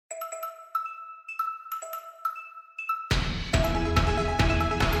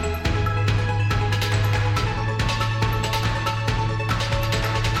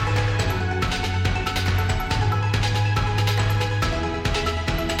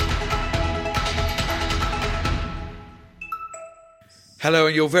Hello,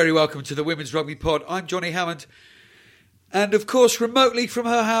 and you're very welcome to the Women's Rugby Pod. I'm Johnny Hammond. And, of course, remotely from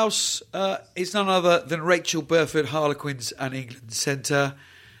her house is none other than Rachel Burford, Harlequins and England centre.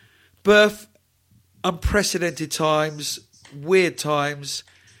 Burf, unprecedented times, weird times,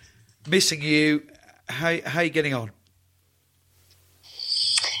 missing you. How are you getting on?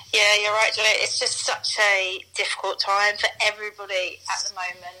 Yeah, you're right, Johnny. It's just such a difficult time for everybody at the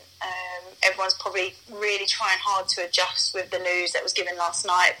moment. Everyone's probably really trying hard to adjust with the news that was given last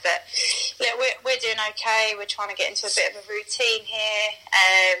night. But look, we're doing okay. We're trying to get into a bit of a routine here.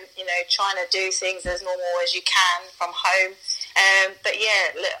 Trying to do things as normal as you can from home. But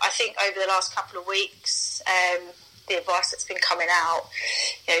yeah, look, I think over the last couple of weeks, the advice that's been coming out,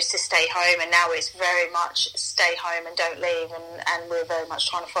 is to stay home, and now it's very much stay home and don't leave, and we're very much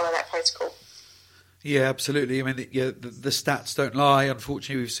trying to follow that protocol. Yeah, absolutely. I mean, the stats don't lie.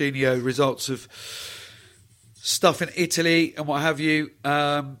 Unfortunately, we've seen results of stuff in Italy and what have you.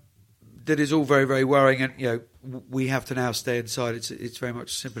 That is all very, very worrying, and we have to now stay inside. It's very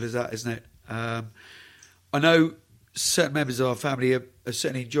much as simple as that, isn't it? I know certain members of our family are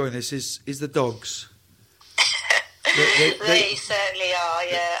certainly enjoying this. Is the dogs? They certainly are,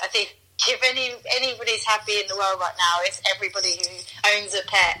 yeah. I think if anybody's happy in the world right now, it's everybody who owns a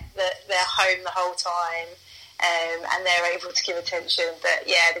pet, that they're home the whole time and they're able to give attention. But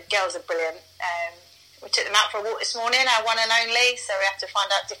yeah, the girls are brilliant. We took them out for a walk this morning, our one and only, so we have to find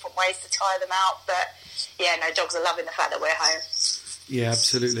out different ways to tire them out. But yeah, no, dogs are loving the fact that we're home. Yeah,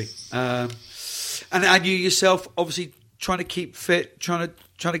 absolutely. And you yourself, obviously trying to keep fit, trying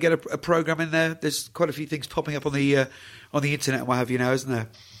to get a program in there. There's quite a few things popping up on the internet and what have you now, isn't there?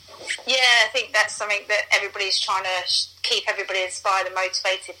 Yeah, I think that's something that everybody's trying to keep everybody inspired and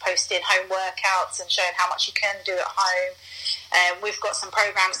motivated, posting home workouts and showing how much you can do at home. We've got some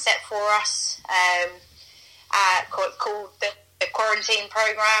programs set for us called the quarantine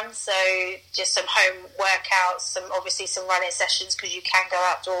program. So just some home workouts, some running sessions, because you can go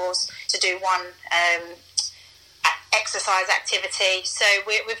outdoors to do one exercise activity. So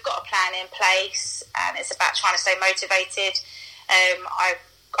we've got a plan in place, and it's about trying to stay motivated.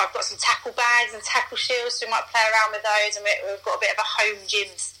 I've got some tackle bags and tackle shields, so we might play around with those, and we've got a bit of a home gym.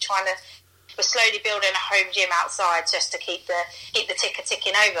 We're slowly building a home gym outside just to keep the ticker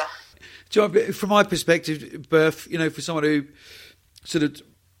ticking over. John, from my perspective, Burf, for someone who sort of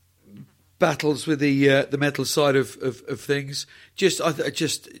battles with the mental side of things, just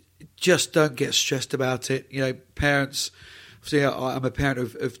don't get stressed about it. Parents, obviously I'm a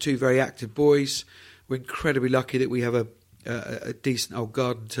parent of two very active boys. We're incredibly lucky that we have a decent old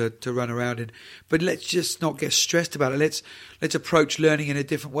garden to run around in. But let's just not get stressed about it. Let's approach learning in a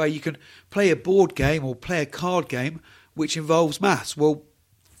different way. You can play a board game or play a card game which involves maths. Well,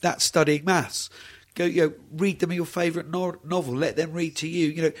 that's studying maths. Go, read them your favourite novel. Let them read to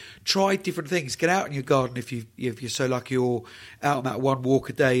you. Try different things. Get out in your garden if you're so lucky, or out on that one walk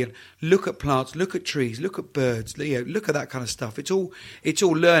a day, and look at plants, look at trees, look at birds. Look at that kind of stuff. It's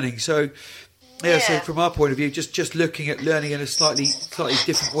all learning. So, So from our point of view, just looking at learning in a slightly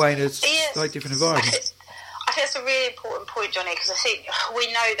different way, in a slightly different environment. I think that's a really important point, Johnny, because I think we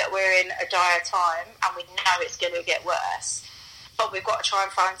know that we're in a dire time, and we know it's going to get worse. But we've got to try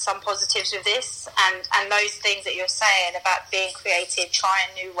and find some positives with this, and those things that you're saying about being creative, trying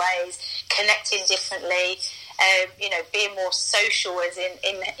new ways, connecting differently, being more social as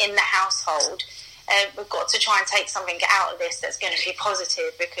in the household. We've got to try and take something out of this that's going to be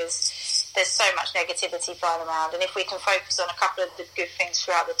positive, because there's so much negativity flying around. And if we can focus on a couple of the good things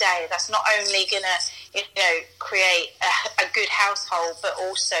throughout the day, that's not only going to create a good household, but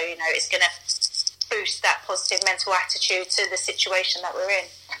also it's going to boost that positive mental attitude to the situation that we're in.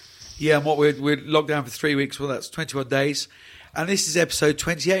 Yeah, and we're locked down for 3 weeks. Well, that's 21 days, and this is episode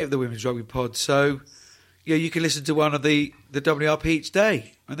 28 of the Women's Rugby Pod. So, you can listen to one of the WRP each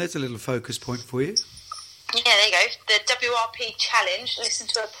day, and there's a little focus point for you. Yeah, there you go. The WRP challenge. Listen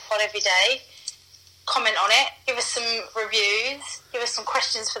to a pod every day. Comment on it. Give us some reviews. Give us some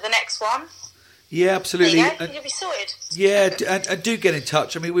questions for the next one. Yeah, absolutely. There you go. You'll be sorted. Yeah, and do get in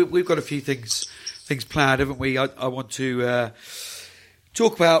touch. I mean, we've got a few things planned, haven't we? I want to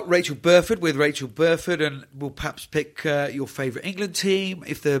talk about Rachel Burford with Rachel Burford, and we'll perhaps pick your favourite England team.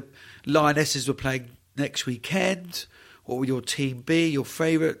 If the Lionesses were playing next weekend, what would your team be? Your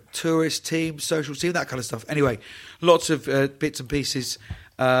favourite tourist team, social team, that kind of stuff. Anyway, lots of bits and pieces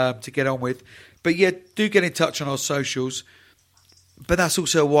to get on with. But yeah, do get in touch on our socials. But that's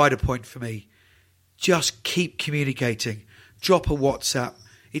also a wider point for me. Just keep communicating. Drop a WhatsApp.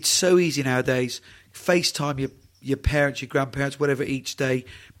 It's so easy nowadays. FaceTime your parents, your grandparents, whatever, each day.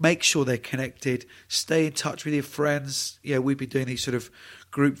 Make sure they're connected. Stay in touch with your friends. Yeah, we've been doing these sort of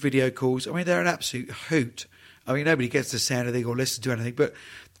group video calls. I mean, they're an absolute hoot. I mean, nobody gets to say anything or listen to anything, but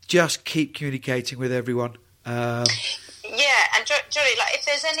just keep communicating with everyone. Yeah, and Johnny, like if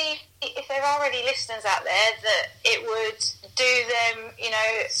there are any listeners out there that it would do them,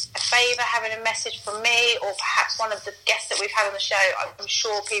 a favour having a message from me or perhaps one of the guests that we've had on the show, I'm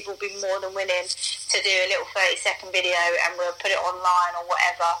sure people will be more than willing to do a little 30-second video and we'll put it online or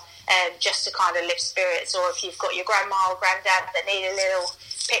whatever, just to kind of lift spirits. Or if you've got your grandma or granddad that need a little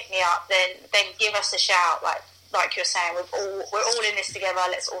pick-me-up, then give us a shout. Like you're saying, we're all in this together.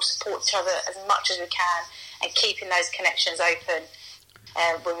 Let's all support each other as much as we can. And keeping those connections open,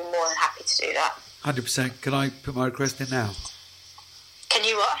 we'll be more than happy to do that. 100%. Can I put my request in now? Can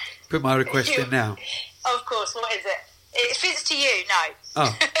you what? Put my request in now. Of course. What is it? If it's to you, no.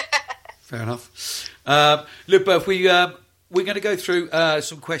 Oh, fair enough. Look, Beth, we're going to go through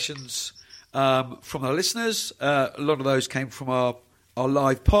some questions from our listeners. A lot of those came from our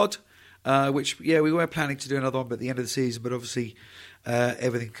live pod, which, we were planning to do another one at the end of the season, but obviously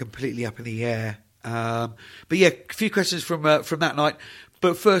everything completely up in the air. But yeah, a few questions from that night.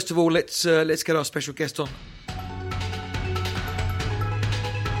 But first of all, let's get our special guest on.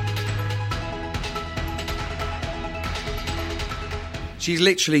 She's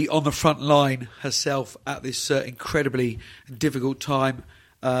literally on the front line herself at this incredibly difficult time,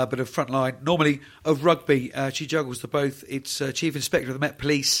 but a front line normally of rugby. She juggles the both. It's Chief Inspector of the Met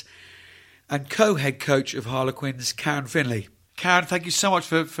Police and co-head coach of Harlequins, Karen Finley. Karen, thank you so much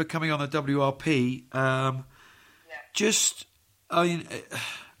for coming on the WRP.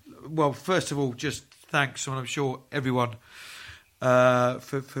 First of all, just thanks, and I'm sure everyone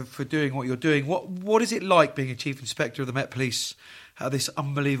for doing what you're doing. What is it like being a Chief Inspector of the Met Police at this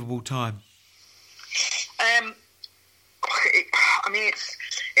unbelievable time?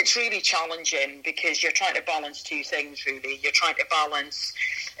 It's really challenging because you're trying to balance two things, really. You're trying to balance,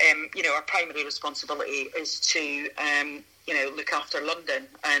 our primary responsibility is to, look after London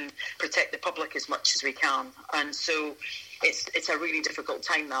and protect the public as much as we can. And so it's a really difficult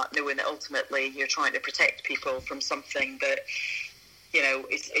time, that, knowing that ultimately you're trying to protect people from something that,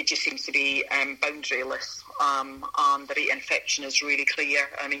 it just seems to be boundaryless. And the rate of infection is really clear.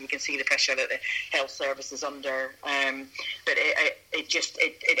 I mean, you can see the pressure that the health service is under. But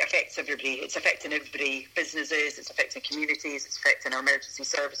it affects everybody. It's affecting everybody, businesses, it's affecting communities, it's affecting our emergency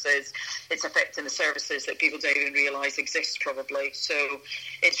services, it's affecting the services that people don't even realise exist, probably. So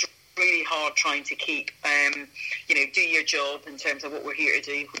it's really hard trying to keep, do your job in terms of what we're here to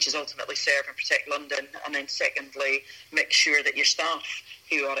do, which is ultimately serve and protect London, and then secondly, make sure that your staff,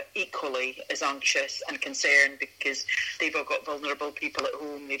 who are equally as anxious and concerned because they've all got vulnerable people at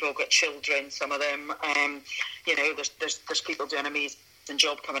home, they've all got children, some of them, there's people doing amazing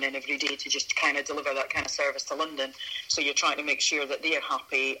job coming in every day to just kind of deliver that kind of service to London. So you're trying to make sure that they're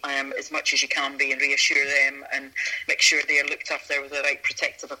happy as much as you can be, and reassure them and make sure they're looked after with the right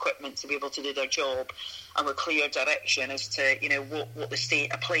protective equipment to be able to do their job, and with clear direction as to what the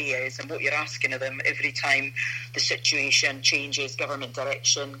state of play is and what you're asking of them every time the situation changes, government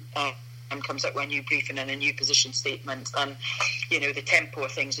direction and comes out with a new briefing and a new position statement. And the tempo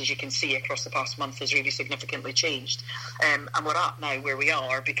of things, as you can see across the past month, has really significantly changed, and we're at now where we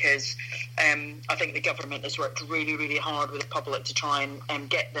are because I think the government has worked really, really hard with the public to try and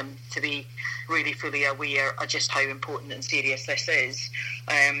get them to be really fully aware of just how important and serious this is,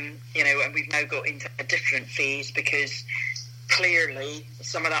 and we've now got into a different phase because clearly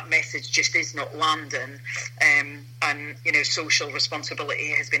some of that message just is not landing, and social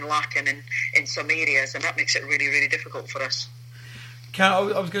responsibility has been lacking in some areas, and that makes it really, really difficult for us. Karen,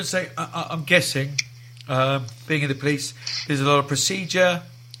 I was going to say, I'm guessing, being in the police, there's a lot of procedure,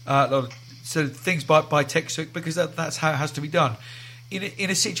 so things by textbook, because that's how it has to be done. In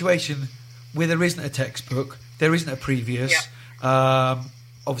a situation where there isn't a textbook, there isn't a previous. Yeah.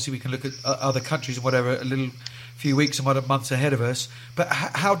 Obviously, we can look at other countries and whatever a few weeks and months ahead of us. But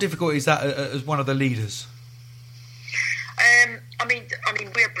how difficult is that as one of the leaders? I mean,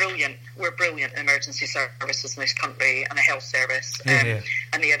 we're brilliant. We're brilliant emergency services in this country, and a health service, and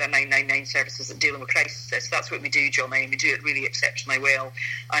the other 999 services that dealing with crisis. That's what we do, Johnny, and we do it really exceptionally well.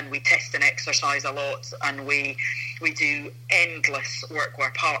 And we test and exercise a lot, and we do endless work with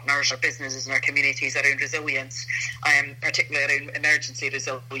our partners, our businesses, and our communities around resilience, particularly around emergency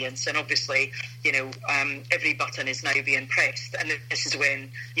resilience. And obviously, every button is now being pressed, and this is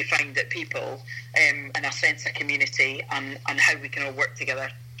when you find that people and a sense of community and how we can all work together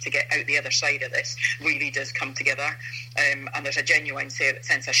to get out the other side of this really does come together, and there's a genuine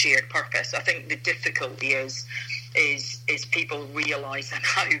sense of shared purpose. I think the difficulty is people realising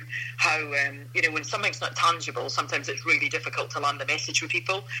how when something's not tangible, sometimes it's really difficult to land a message with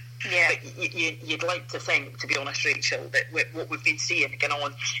people. Yeah. But you'd like to think, to be honest, Rachel, that what we've been seeing going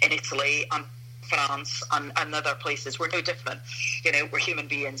on in Italy and France and other places, we're no different. We're human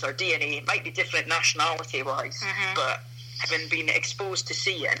beings. Our DNA might be different nationality-wise, but having been exposed to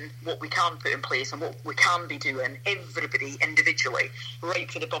seeing what we can put in place and what we can be doing, everybody individually, right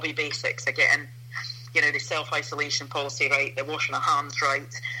for the Bobby basics of getting the self-isolation policy right, the washing of hands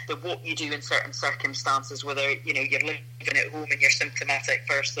right, the what you do in certain circumstances, whether you're living at home and you're symptomatic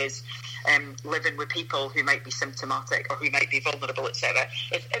versus living with people who might be symptomatic or who might be vulnerable, etc.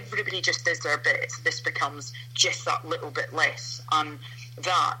 If everybody just does their bit, this becomes just that little bit less. And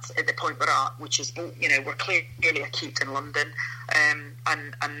that, at the point we're at, which is, we're clearly acute in London,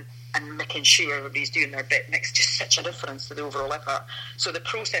 and making sure everybody's doing their bit makes just such a difference to the overall effort. So the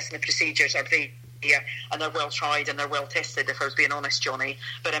process and the procedures are there, and they're well tried and they're well tested, if I was being honest, Johnny.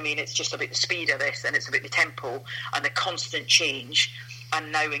 But I mean, it's just about the speed of this, and it's about the tempo and the constant change,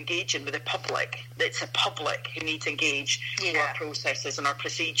 and now engaging with the public. It's a public who need to engage with our processes and our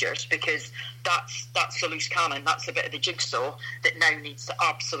procedures, because that's the loose cannon, that's a bit of the jigsaw that now needs to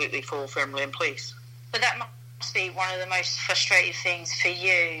absolutely fall firmly in place. But that must be one of the most frustrating things for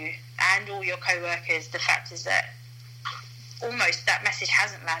you and all your co-workers. The fact is that almost that message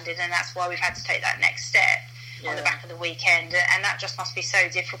hasn't landed, and that's why we've had to take that next step on the back of the weekend, and that just must be so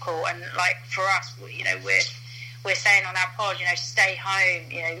difficult. And like for us, we're saying on our pod, stay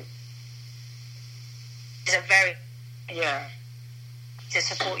home, is a very to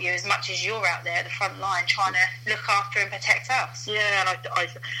support you as much as you're out there at the front line trying to look after and protect us. Yeah, and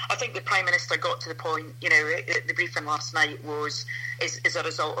I think the Prime Minister got to the point, the briefing last night is a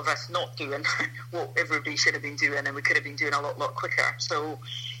result of us not doing what everybody should have been doing, and we could have been doing a lot quicker. So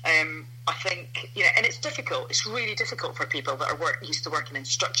I think, and it's difficult. It's really difficult for people that are used to working in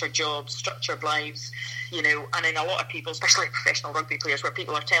structured jobs, structured lives, and in a lot of people, especially professional rugby players, where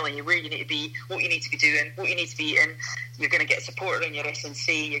people are telling you where you need to be, what you need to be doing, what you need to be eating. You're going to get a supporter in your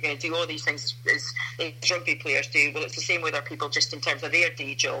S&C. You're going to do all these things as rugby players do. Well, it's the same with our people just in terms of their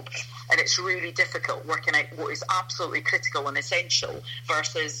day job. And it's really difficult working out what is absolutely critical and essential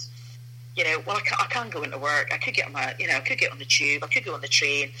versus, I can't go into work. I could get on I could get on the tube. I could go on the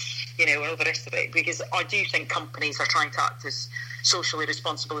train, and all the rest of it. Because I do think companies are trying to act as socially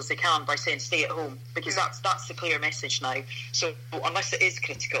responsible as they can by saying stay at home, because that's the clear message now. So unless it is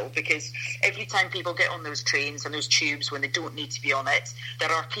critical, because every time people get on those trains and those tubes when they don't need to be on it,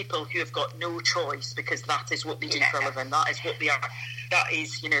 there are people who have got no choice, because that is what they do for a living. That is what they are. That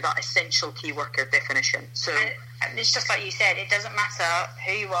is, that essential key worker definition. So. And it's just like you said, it doesn't matter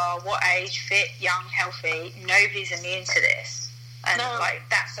who you are, what age, fit, young, healthy, nobody's immune to this. And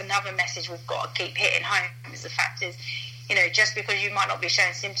that's another message we've got to keep hitting home, is the fact is, just because you might not be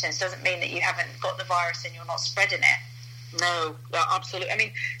showing symptoms doesn't mean that you haven't got the virus and you're not spreading it. No, absolutely. I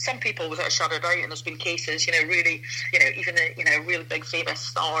mean, some people without a shadow of doubt, and there's been cases, really, even the really big famous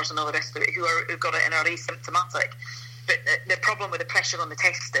stars and all the rest of it who've got it and are asymptomatic. But the problem with the pressure on the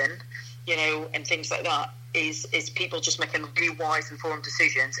testing, and things like that, is people just making really wise, informed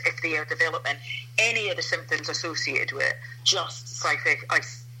decisions if they are developing any of the symptoms associated with it, just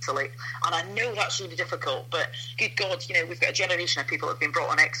self-isolate. And I know that's really difficult, but good God, we've got a generation of people that have been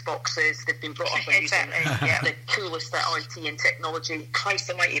brought on Xboxes, they've been brought up on using the coolest at IT and technology. Christ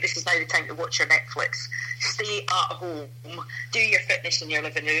almighty, this is now the time to watch your Netflix. Stay at home, do your fitness in your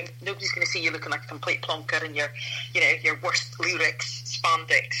living room. Nobody's going to see you looking like a complete plonker in your worst lyrics,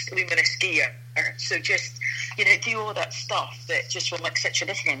 spandex, luminous gear. So just, do all that stuff that just will make such a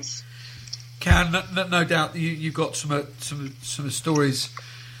difference. No doubt you've got some stories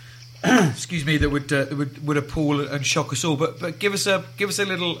excuse me, that would appall and shock us all. But give us a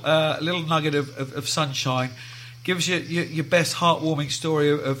little nugget of sunshine. Give us your best heartwarming story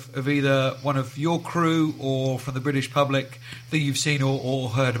of either one of your crew or from the British public that you've seen or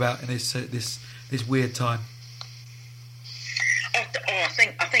heard about in this weird time.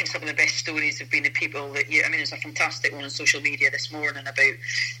 I think some of the best stories have been the people that there's a fantastic one on social media this morning about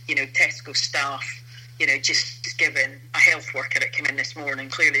Tesco staff just given a health worker that came in this morning,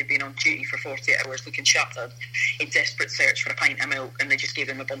 clearly been on duty for 48 hours, looking shattered, in desperate search for a pint of milk, and they just gave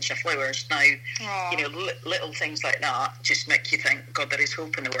him a bunch of flowers. Now, little things like that just make you think, God, there is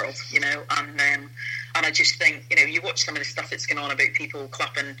hope in the world, and I just think, you watch some of the stuff that's going on about people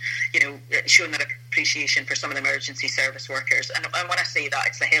clapping, showing their appreciation for some of the emergency service workers. And when I say that,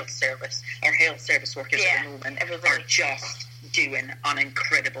 it's the health service. Our health service workers at the moment are just doing an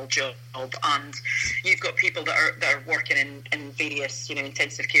incredible job, and you've got people that are working in various, you know,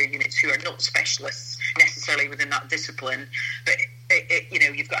 intensive care units who are not specialists necessarily within that discipline, but you know,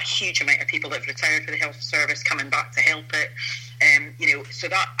 you've got a huge amount of people that have retired for the health service coming back to help it, you know, so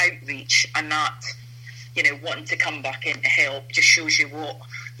that outreach and that, you know, wanting to come back in to help just shows you what,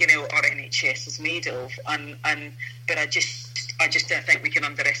 you know, our NHS is made of, but I just don't think we can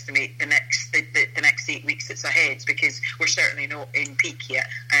underestimate the next 8 weeks that's ahead, because we're certainly not in peak yet,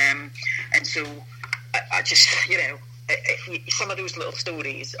 and so I just, you know, some of those little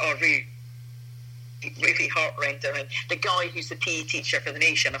stories are really heart-rending. The guy who's the PE teacher for the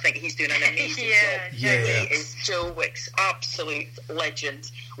nation, I think he's doing an amazing job. He is Joe Wicks, absolute legend.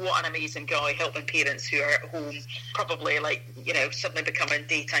 What an amazing guy, helping parents who are at home, probably, like, you know, suddenly becoming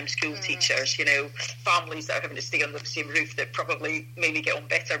daytime school teachers, you know, families that are having to stay under the same roof that probably maybe get on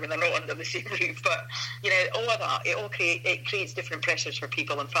better when they're not under the same roof. But, you know, all of that, it creates different pressures for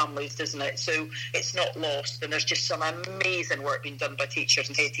people and families, doesn't it? So it's not lost, and there's just some amazing work being done by teachers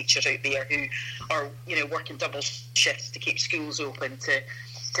and head teachers out there who are, you know, working double shifts to keep schools open, to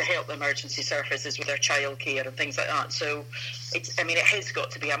help the emergency services with their childcare and things like that. So it has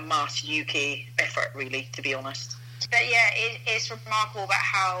got to be a mass UK effort, really, to be honest. But yeah, it's remarkable about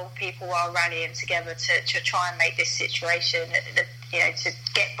how people are rallying together to try and make this situation, you know, to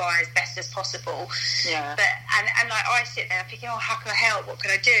get by as best as possible. Yeah. But and like, I sit there thinking, oh, how can I help? What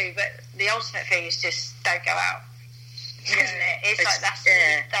can I do? But the ultimate thing is just don't go out. Isn't it? It's like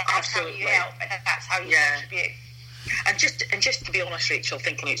that's how you help, and that's how you contribute. And just to be honest, Rachel,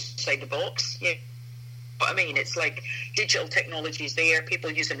 thinking outside the box, you know what I mean? It's like digital technology is there,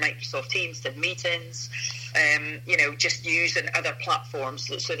 people using Microsoft Teams to meetings, you know, just using other platforms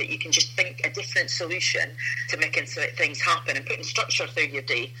so that you can just think a different solution to making things happen and putting structure through your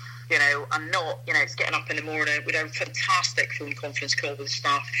day. You know, and not, you know, it's getting up in the morning. We had a fantastic phone conference call with the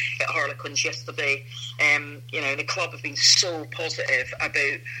staff at Harlequins yesterday. You know, the club have been so positive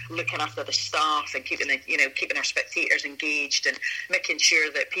about looking after the staff and keeping our spectators engaged and making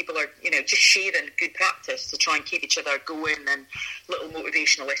sure that people are, you know, just sharing good practice to try and keep each other going, and little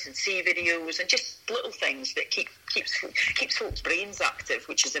motivational S&C videos and just little things that keeps folks' brains active,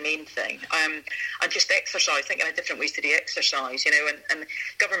 which is the main thing. And just exercise, thinking of different ways to do exercise, you know, and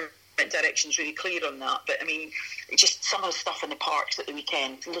government direction's really clear on that. But I mean, just some of the stuff in the parks at the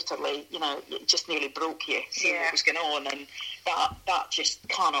weekend, literally, you know, it just nearly broke you seeing what was going on, and that just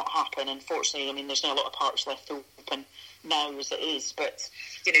cannot happen, unfortunately. I mean, there's not a lot of parks left open now as it is, but,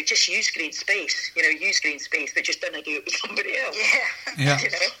 you know, just use green space, but just don't do it with somebody else. Yeah. You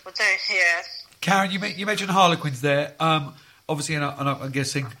know? Well, yeah. Karen, you mentioned Harlequins there. Obviously, and I'm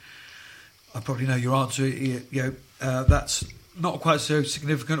guessing I probably know your answer. You know, that's not quite so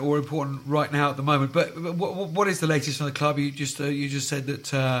significant or important right now at the moment. But what is the latest from the club? You just said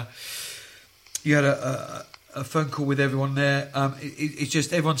that you had a phone call with everyone there. It's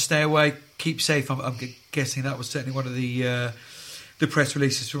just everyone stay away, keep safe. I'm guessing that was certainly one of the press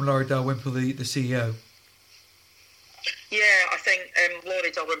releases from Laurie Dalrymple, the CEO. Yeah, I think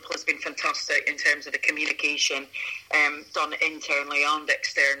Laurie Dalrymple has been fantastic in terms of the communication done internally and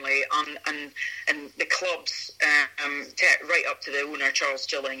externally, and the clubs right up to the owner, Charles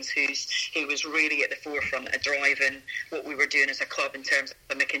Gillings, who was really at the forefront of driving what we were doing as a club in terms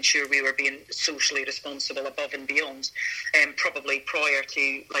of making sure we were being socially responsible above and beyond, probably prior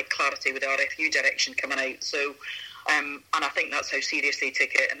to, like, clarity with the RFU direction coming out. So. And I think that's how serious they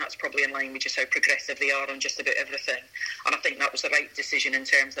take it, and that's probably in line with just how progressive they are on just about everything. And I think that was the right decision in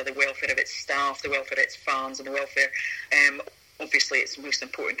terms of the welfare of its staff, the welfare of its fans, and the welfare. Obviously, it's the most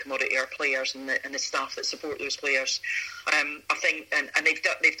important commodity, our players and the staff that support those players. I think, and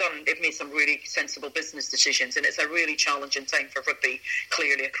they've made some really sensible business decisions, and it's a really challenging time for rugby,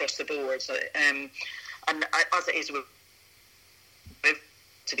 clearly across the board. And as it is,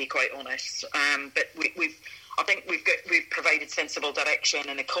 to be quite honest, but I think we've provided sensible direction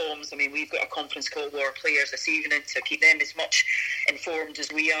in the comms. I mean, we've got a conference call with our players this evening to keep them as much informed as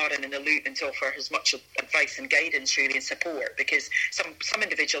we are and in the loop, and to offer as much advice and guidance, really, and support, because some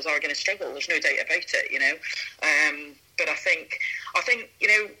individuals are going to struggle. There's no doubt about it, you know. But I think you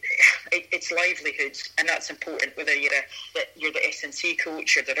know, it's livelihoods, and that's important. Whether you're the S&C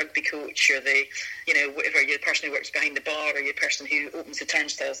coach, or the rugby coach, or the, you know, whatever, you're the person who works behind the bar, or you're the person who opens the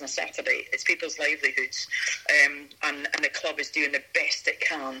turnstiles on a Saturday. It's people's livelihoods, and the club is doing the best it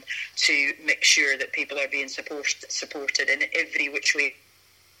can to make sure that people are being supported in every which way.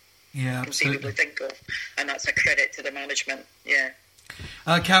 Yeah, conceivably think of, and that's a credit to the management. Yeah.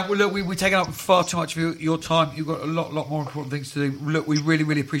 Cam, well, look, we're taking up far too much of your time. You've got a lot more important things to do. Look, we really,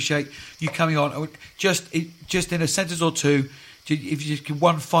 really appreciate you coming on. Just in a sentence or two, if you just give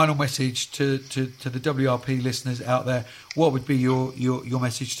one final message to the WRP listeners out there, what would be your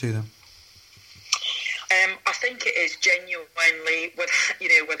message to them? I think it is genuinely,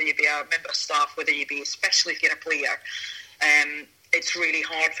 whether you be a member of staff, whether you be, especially if you're a player, it's really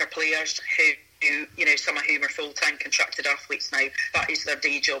hard for players who, some of whom are full-time contracted athletes now. That is their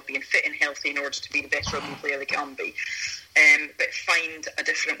day job, being fit and healthy in order to be the best rugby player they can be. But find a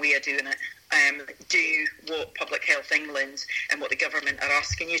different way of doing it. Do what Public Health England and what the government are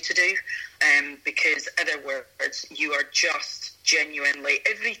asking you to do, because, in other words, you are just genuinely,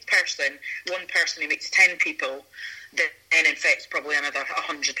 one person who makes 10 people then infects probably another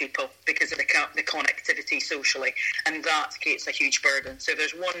 100 people because of the connectivity socially, and that creates a huge burden. So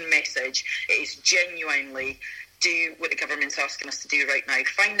there's one message: it is genuinely do what the government's asking us to do right now.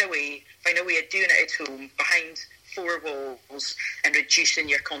 Find a way of doing it at home, behind four walls, and reducing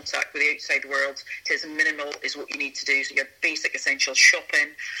your contact with the outside world to as minimal as what you need to do. So your basic essential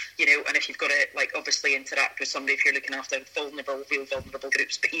shopping, and if you've got to obviously interact with somebody if you're looking after vulnerable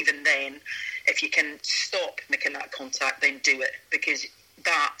groups, but even then, if you can stop making that contact, then do it, because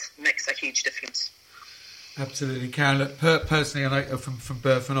that makes a huge difference. Absolutely, Karen. Look, personally, I know from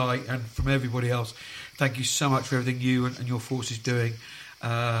Berth and I, and from everybody else, thank you so much for everything you and your force is doing.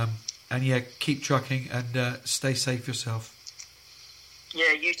 And yeah, keep trucking and stay safe yourself.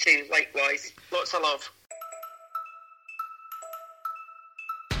 Yeah, you too, likewise. Lots of love.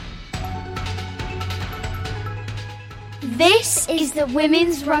 This is the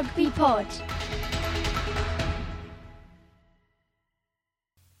Women's Rugby Pod.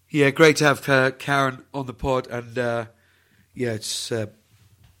 Yeah, great to have Karen on the pod, and it's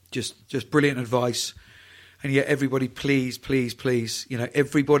just brilliant advice. And yet, everybody, please,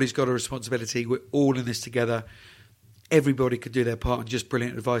 everybody's got a responsibility. We're all in this together. Everybody could do their part, and just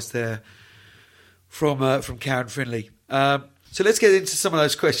brilliant advice there from Karen Finley. So let's get into some of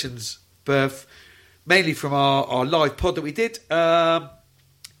those questions, Berth, mainly from our live pod that we did. Emma,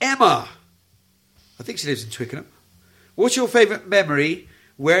 I think she lives in Twickenham. What's your favourite memory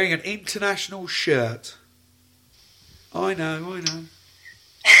wearing an international shirt? I know.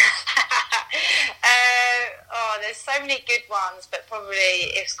 There's so many good ones, but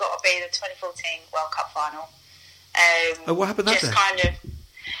probably it's got to be the 2014 World Cup final. What happened that day?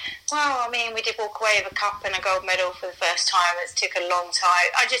 We did walk away with a cup and a gold medal for the first time. It took a long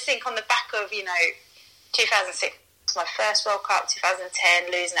time. I just think on the back of, 2006, my first World Cup,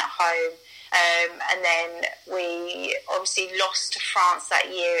 2010, losing at home, and then we obviously lost to France that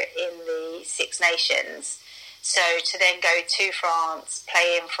year in the Six Nations. So to then go to France,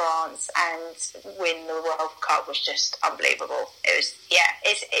 play in France, and win the World Cup was just unbelievable. It was,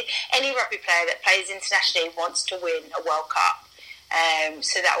 any rugby player that plays internationally wants to win a World Cup.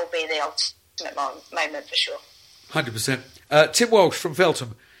 So that will be the ultimate moment for sure. 100%. Tim Walsh from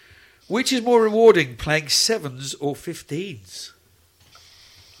Feltham. Which is more rewarding, playing 7s or 15s?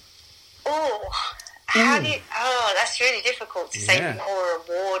 That's really difficult to say more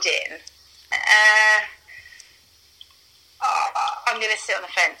rewarding. I'm going to sit on the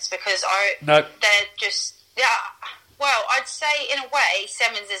fence because they're just, I'd say in a way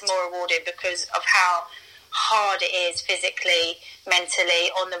 7s is more rewarding because of how hard it is physically, mentally,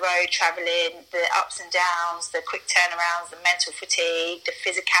 on the road, travelling, the ups and downs, the quick turnarounds, the mental fatigue, the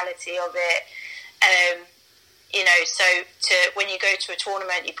physicality of it. So when you go to a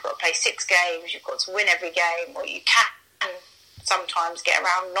tournament, you've got to play 6 games, you've got to win every game, or you can sometimes get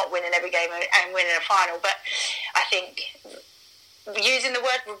around not winning every game and winning a final. But I think using the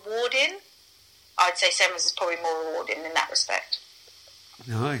word rewarding, I'd say 7s is probably more rewarding in that respect.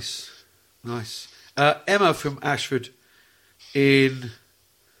 Nice. Emma from Ashford in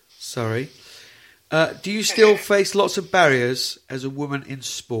Surrey. Do you still face lots of barriers as a woman in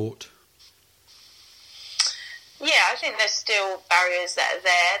sport? Yeah, I think there's still barriers that are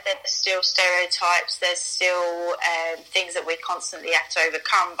there. There's still stereotypes. There's still things that we constantly have to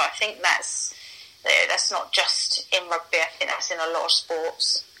overcome. But I think that's not just in rugby. I think that's in a lot of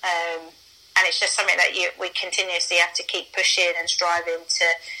sports. And it's just something that we continuously have to keep pushing and striving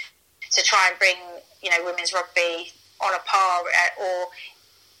to try and bring, women's rugby on a par or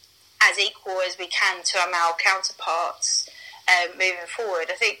as equal as we can to our male counterparts moving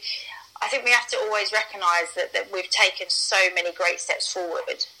forward. I think we have to always recognise that we've taken so many great steps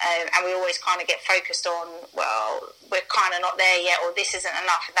forward, and we always kind of get focused on, well, we're kind of not there yet, or this isn't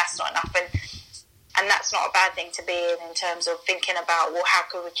enough, and that's not enough, and And that's not a bad thing to be in terms of thinking about, well, how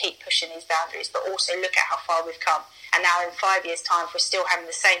can we keep pushing these boundaries, but also look at how far we've come. And now in 5 years' time, if we're still having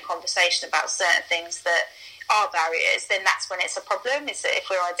the same conversation about certain things that are barriers, then that's when it's a problem. Is that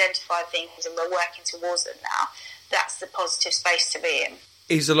if we're identifying things and we're working towards them now, that's the positive space to be in.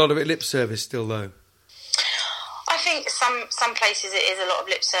 Is a lot of it lip service still, though? I think some places it is a lot of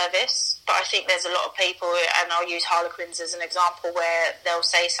lip service, but I think there's a lot of people, and I'll use Harlequins as an example, where they'll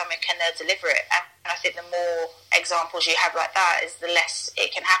say something and they'll deliver it. And I think the more examples you have like that, is the less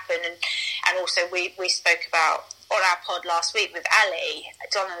it can happen. And also we spoke about on our pod last week with Ali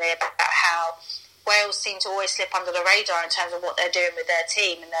Donnelly about how Wales seem to always slip under the radar in terms of what they're doing with their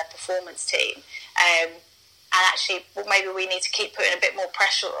team and their performance team. And actually, maybe we need to keep putting a bit more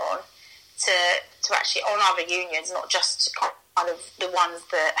pressure on to actually on other unions, not just kind of the ones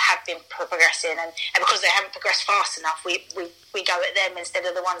that have been progressing. And because they haven't progressed fast enough, we go at them instead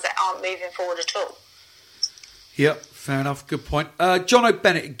of the ones that aren't moving forward at all. Yep, fair enough. Good point. John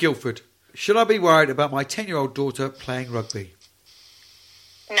O'Bennett in Guildford. Should I be worried about my 10-year-old daughter playing rugby?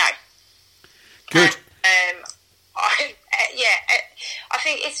 No. Good. I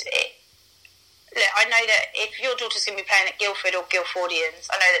think look, I know that if your daughter's going to be playing at Guildford or Guildfordians,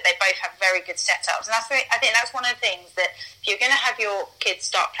 I know that they both have very good setups. And I think that's one of the things that if you're going to have your kids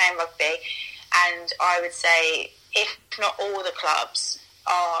start playing rugby, and I would say if not all the clubs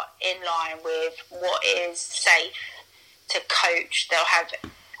are in line with what is safe to coach, they'll have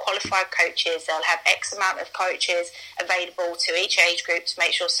qualified coaches, they'll have X amount of coaches available to each age group to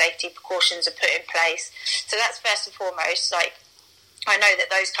make sure safety precautions are put in place. So that's first and foremost. Like, I know that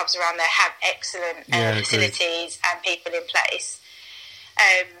those clubs around there have excellent facilities and people in place.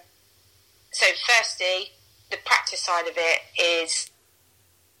 So firstly, the practice side of it is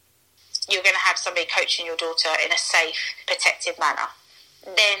you're going to have somebody coaching your daughter in a safe, protective manner.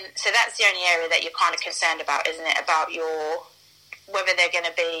 So that's the only area that you're kind of concerned about, isn't it? About whether they're going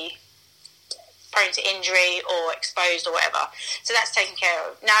to be prone to injury or exposed or whatever. So that's taken care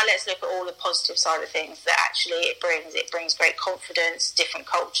of. Now let's look at all the positive side of things that actually it brings. It brings great confidence, different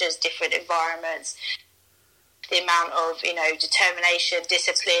cultures, different environments, the amount of, determination,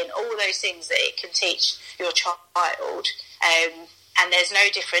 discipline, all those things that it can teach your child. And there's no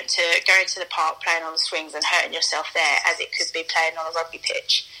different to going to the park, playing on the swings and hurting yourself there as it could be playing on a rugby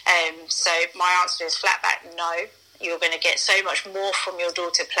pitch. So my answer is flat back no. You're going to get so much more from your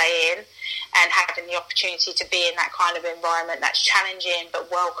daughter playing and having the opportunity to be in that kind of environment that's challenging but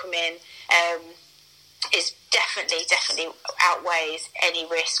welcoming is definitely outweighs any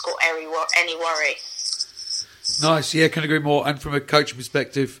risk or any worry. Nice, yeah, can agree more. And from a coaching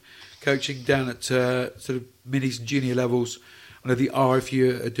perspective, coaching down at sort of minis and junior levels, I know the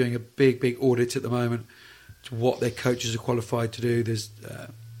RFU are doing a big audit at the moment to what their coaches are qualified to do. There's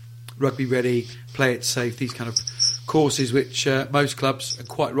Rugby Ready, Play It Safe, these kind of courses which most clubs, and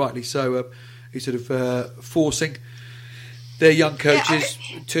quite rightly so, are sort of forcing their young coaches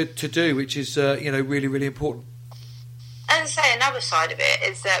to do, which is really important. And say another side of it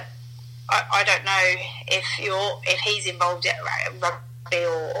is that I don't know if he's involved in rugby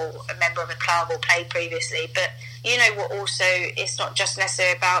or a member of a club or played previously, but what also it's not just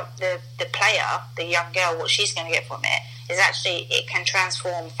necessarily about the player, the young girl, what she's going to get from it is actually it can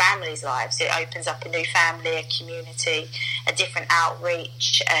transform families' lives. It opens up a new family, a community, a different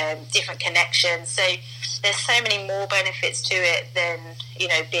outreach, different connections. So there's so many more benefits to it than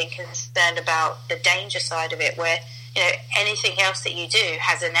being concerned about the danger side of it, where anything else that you do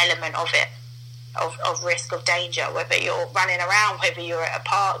has an element of it, of risk, of danger, whether you're running around, whether you're at a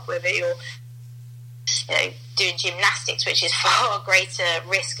park, whether you're doing gymnastics, which is far greater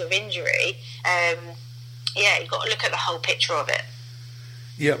risk of injury. You've got to look at the whole picture of it.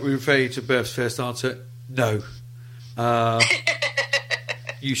 Yeah, we refer you to Berth's first answer. No.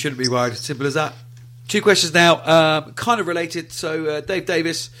 You shouldn't be worried. Simple as that. 2 questions now, kind of related. So Dave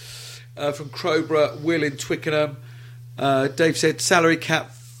Davis from Crowborough, Will in Twickenham. Dave said, salary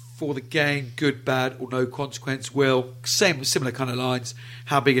cap for the game, good, bad, or no consequence. Will, similar kind of lines.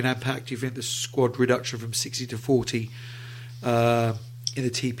 How big an impact do you think the squad reduction from 60 to 40 in the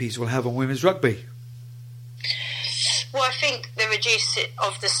TPs will have on women's rugby? Well, I think the reduce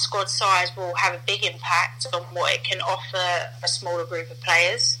of the squad size will have a big impact on what it can offer a smaller group of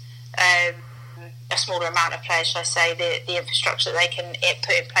players, a smaller amount of players, should I say, the infrastructure that they can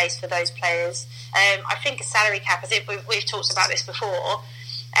put in place for those players. I think a salary cap, as we've talked about this before,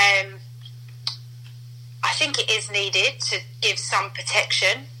 I think it is needed to give some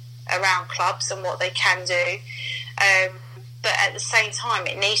protection around clubs and what they can do. But at the same time,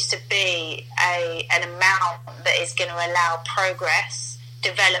 it needs to be an amount that is going to allow progress,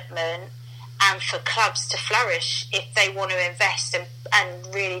 development, and for clubs to flourish if they want to invest and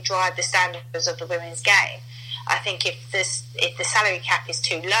really drive the standards of the women's game. I think if the salary cap is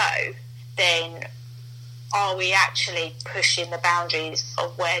too low, then are we actually pushing the boundaries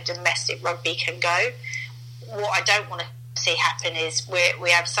of where domestic rugby can go? What I don't want to see happen is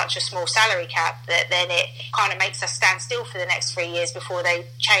we have such a small salary cap that then it kind of makes us stand still for the next 3 years before they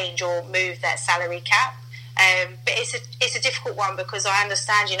change or move that salary cap. But it's a difficult one, because I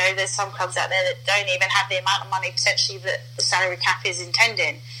understand, there's some clubs out there that don't even have the amount of money potentially that the salary cap is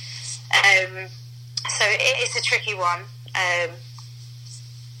intending. So it's a tricky one.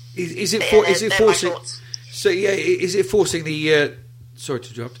 Is it forcing? So is it forcing the? Sorry to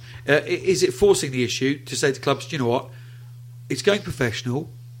interrupt. Is it forcing the issue to say to clubs, do you know what? It's going professional.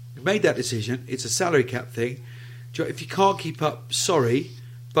 You've made that decision. It's a salary cap thing. If you can't keep up, sorry,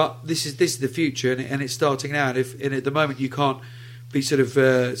 but this is the future, and it's starting now. And at the moment you can't be sort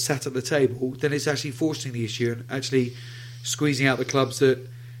of sat at the table, then it's actually forcing the issue and actually squeezing out the clubs that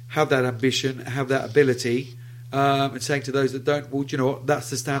have that ambition, have that ability, and saying to those that don't, well, do you know what? That's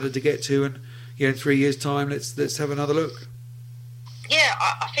the standard to get to, and in 3 years' time, let's have another look. Yeah,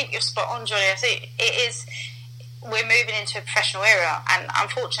 I think you're spot on, Johnny. I think it is. We're moving into a professional era, and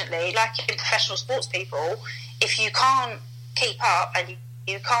unfortunately, like in professional sports people, if you can't keep up and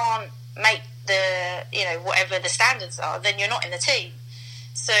you can't make the whatever the standards are, then you're not in the team.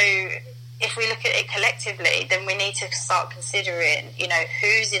 So if we look at it collectively, then we need to start considering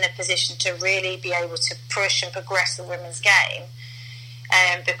who's in a position to really be able to push and progress the women's game.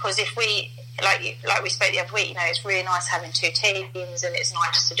 Because if we like we spoke the other week, it's really nice having two teams, and it's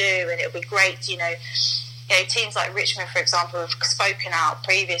nice to do, and it'll be great. Teams like Richmond, for example, have spoken out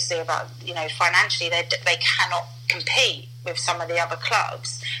previously about financially they cannot compete with some of the other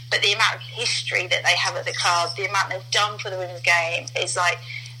clubs, but the amount of history that they have at the club, the amount they've done for the women's game is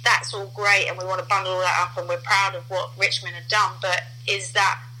that's all great, and we want to bundle all that up, and we're proud of what Richmond have done. But is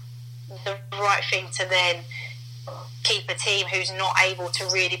that the right thing to then keep a team who's not able to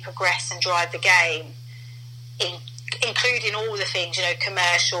really progress and drive the game, including all the things,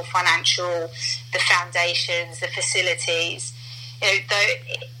 commercial, financial, the foundations, the facilities,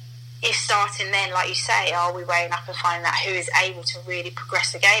 it's starting then, like you say, are we weighing up and finding out who is able to really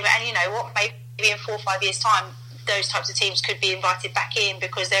progress the game? And you know what, maybe in 4 or 5 years' time, those types of teams could be invited back in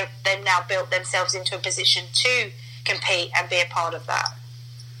because they've now built themselves into a position to compete and be a part of that.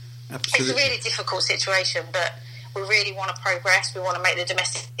 Absolutely. It's a really difficult situation, but we really want to progress. We want to make the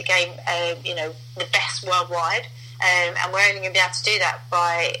domestic game, the best worldwide. And we're only going to be able to do that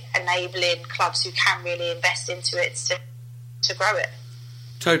by enabling clubs who can really invest into it to grow it.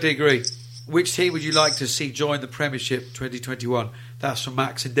 Totally agree. Which team would you like to see join the Premiership 2021? That's from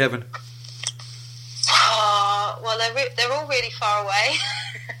Max in Devon. Well, they're all really far away.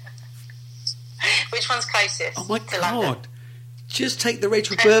 Which one's closest? Oh my to God. London? Just take the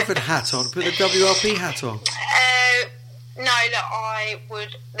Rachel Burford hat on, put the WRP hat on. No, look,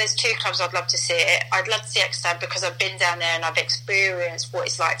 there's 2 clubs I'd love to see it. I'd love to see Exeter because I've been down there and I've experienced what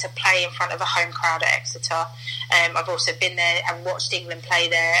it's like to play in front of a home crowd at Exeter. I've also been there and watched England play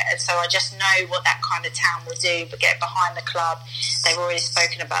there, and so I just know what that kind of town will do. But get behind the club, they've already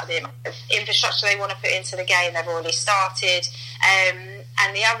spoken about the infrastructure they want to put into the game. They've already started.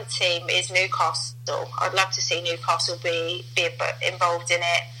 And the other team is Newcastle. I'd love to see Newcastle be involved in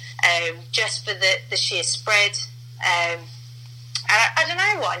it, just for the sheer spread. And I don't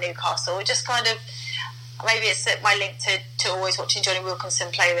know why Newcastle. It just kind of, maybe it's my link to always watching Johnny Wilkinson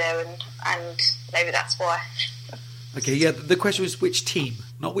play there, and maybe that's why. Okay, yeah. The question was which team,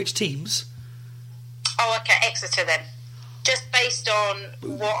 not which teams. Oh, okay, Exeter then. Just based on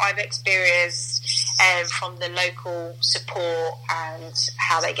what I've experienced from the local support and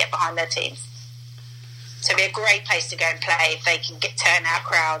how they get behind their teams. So it'd be a great place to go and play if they can turn out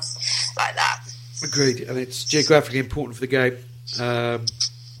crowds like that. Agreed, and it's geographically important for the game. And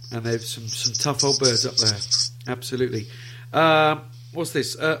there's some tough old birds up there. Absolutely. What's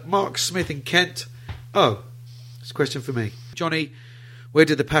this? Mark Smith in Kent. Oh, it's a question for me. Johnny, where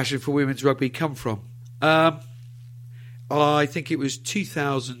did the passion for women's rugby come from? I think it was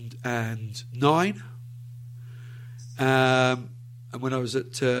 2009. And when I was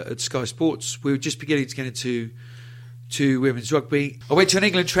at Sky Sports, we were just beginning to get into women's rugby. I went to an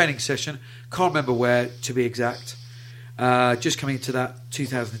England training session. Can't remember where, to be exact. Just coming into that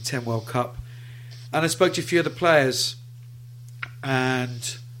 2010 World Cup. And I spoke to a few of the players,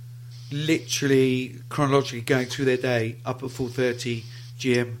 and literally, chronologically going through their day, up at 4:30,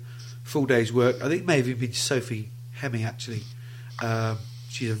 gym, full day's work. I think it may have even been Sophie Hemming, actually.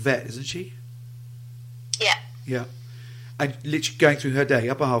 She's a vet, isn't she? Yeah. Yeah. And literally going through her day,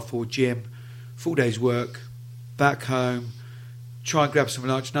 up at 4:30, gym, full day's work, back home, try and grab some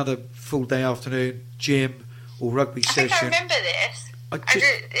lunch, another full day afternoon, gym or rugby session. I think I remember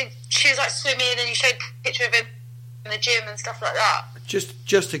this. She was like swimming, and you showed a picture of him in the gym and stuff like that.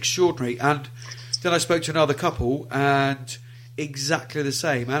 Just extraordinary. And then I spoke to another couple, and exactly the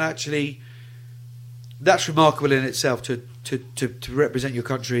same. And actually, that's remarkable in itself to represent your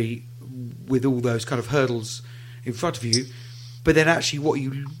country with all those kind of hurdles in front of you. But then actually what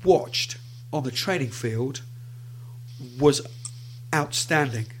you watched on the training field was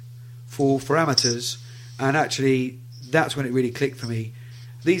outstanding for amateurs. And actually, that's when it really clicked for me.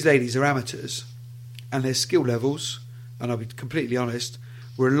 These ladies are amateurs, and their skill levels, and I'll be completely honest,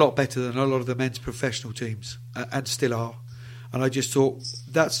 were a lot better than a lot of the men's professional teams, and still are. And I just thought,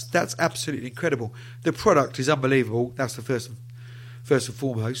 that's absolutely incredible. The product is unbelievable. That's the first and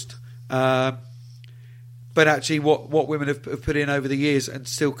foremost. But actually, what women have put in over the years, and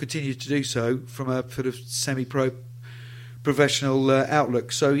still continue to do so from a sort of semi-pro professional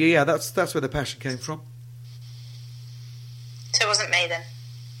outlook. So yeah, that's where the passion came from. So it wasn't me then?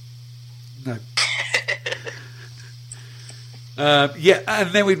 No. Yeah, and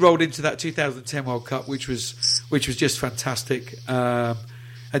then we rolled into that 2010 World Cup, which was just fantastic. And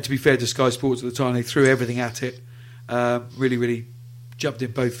to be fair to Sky Sports at the time, they threw everything at it. Really jumped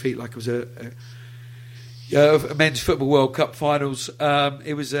in both feet like it was a men's football World Cup finals.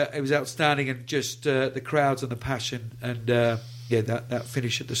 It was outstanding, and just the crowds and the passion, and that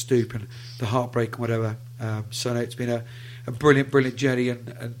finish at the Stoop and the heartbreak and whatever. So no, it's been a brilliant journey,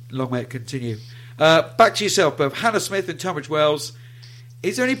 and long may it continue. Back to yourself, Bev. Hannah Smith in Tunbridge Wells.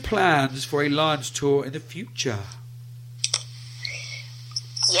 Is there any plans for a Lions tour in the future?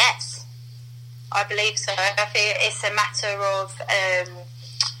 Yes, I believe so. I think it's a matter of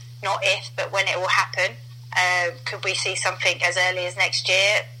not if, but when it will happen. Could we see something as early as next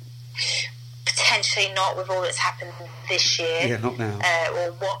year? Potentially not, with all that's happened this year. Yeah, not now.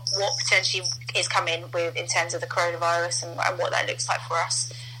 Or what potentially is coming with in terms of the coronavirus and what that looks like for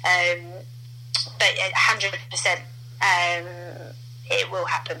us. But 100%, it will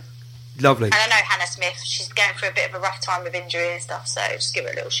happen. Lovely. And I know Hannah Smith, she's going through a bit of a rough time with injury and stuff, so just give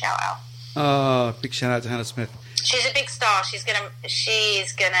her a little shout out. Oh, big shout out to Hannah Smith. She's a big star. She's gonna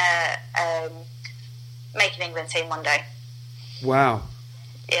make an England team one day. Wow.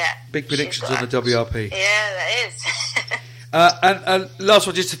 Yeah. Big predictions on the WRP. Yeah, that is. And last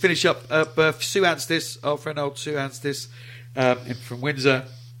one, just to finish up, Sue Anstis, our friend old Sue Anstis, from Windsor.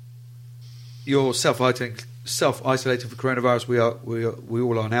 You're self-isolating for coronavirus. We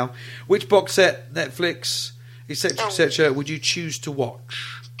all are now. Which box set, Netflix, etc., would you choose to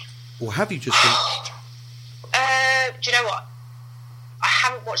watch, or have you just watched? Do you know what? I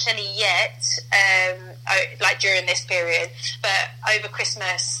haven't watched any yet, like during this period. But over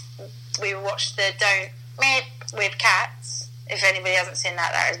Christmas, we watched the Don't Meep with Cats. If anybody hasn't seen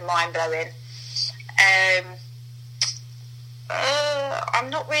that, that is mind blowing. I'm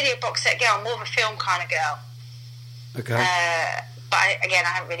not really a box set girl. I'm more of a film kind of girl. Okay. But I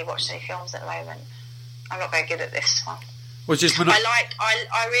haven't really watched any films at the moment. I'm not very good at this one. Well,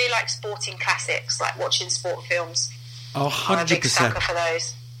 I really like sporting classics, like watching sport films. Oh, 100%. I'm a big sucker for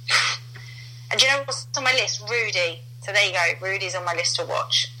those. And do you know what's on my list? Rudy. So there you go. Rudy's on my list to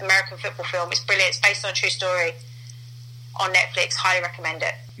watch. American football film. It's brilliant. It's based on a true story on Netflix. Highly recommend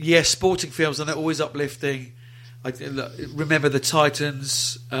it. Yeah, sporting films, and they're always uplifting. I remember The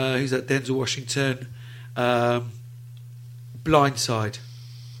Titans. Who's that? Denzel Washington. Blindside.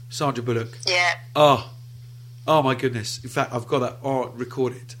 Sandra Bullock. Yeah. Oh my goodness. In fact, I've got that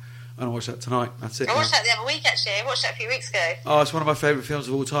recorded. I'm going to watch that tonight. That's it. I watched that the other week, actually. I watched that a few weeks ago. Oh, it's one of my favourite films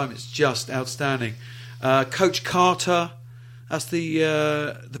of all time. It's just outstanding. Coach Carter. That's the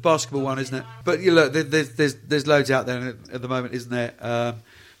basketball one, isn't it? But you look, there's loads out there at the moment, isn't there?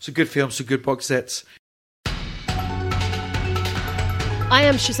 Some good films, some good box sets. I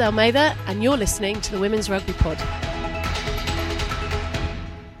am Giselle Mather, and you're listening to the Women's Rugby Pod.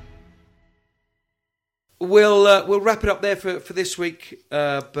 We'll wrap it up there for this week,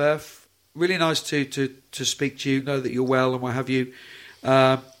 Berth. Really nice to speak to you. Know that you're well and what have you.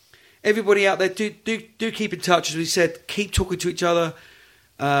 Everybody out there, do keep in touch. As we said, keep talking to each other.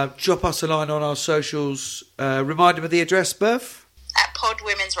 Drop us a line on our socials. Remind them of the address, Berth. At Pod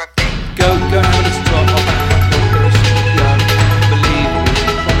Women's Rugby. Go and have a listen to our back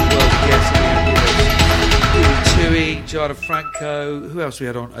podcast. Tui, Jada Franco. Who else we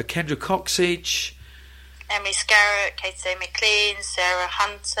had on? Kendra Coxage. Emily Scarrett, Katie McLean, Sarah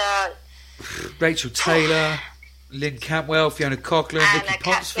Hunter, Rachel Taylor, Lynn Campwell, Fiona Coughlin, Nikki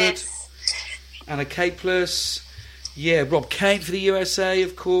Ponsford, Anna Capeless, Yeah, Rob Kane for the USA,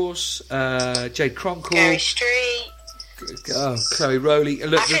 of course. Jade Cronkel. Gary Street. Chloe Rowley.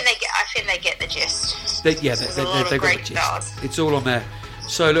 Look, I think they get the gist. They've got the gist. It's all on there.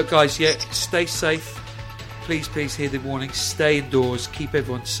 So look, guys, stay safe. Please hear the warning. Stay indoors. Keep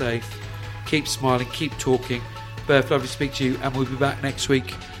everyone safe. Keep smiling. Keep talking. Berth, lovely to speak to you, and we'll be back next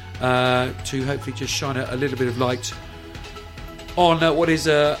week to hopefully just shine a little bit of light on what is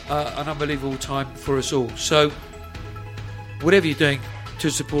an unbelievable time for us all. So whatever you're doing to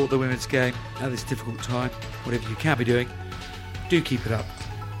support the women's game at this difficult time, whatever you can be doing, do keep it up.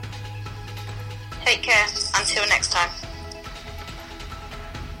 Take care. Until next time.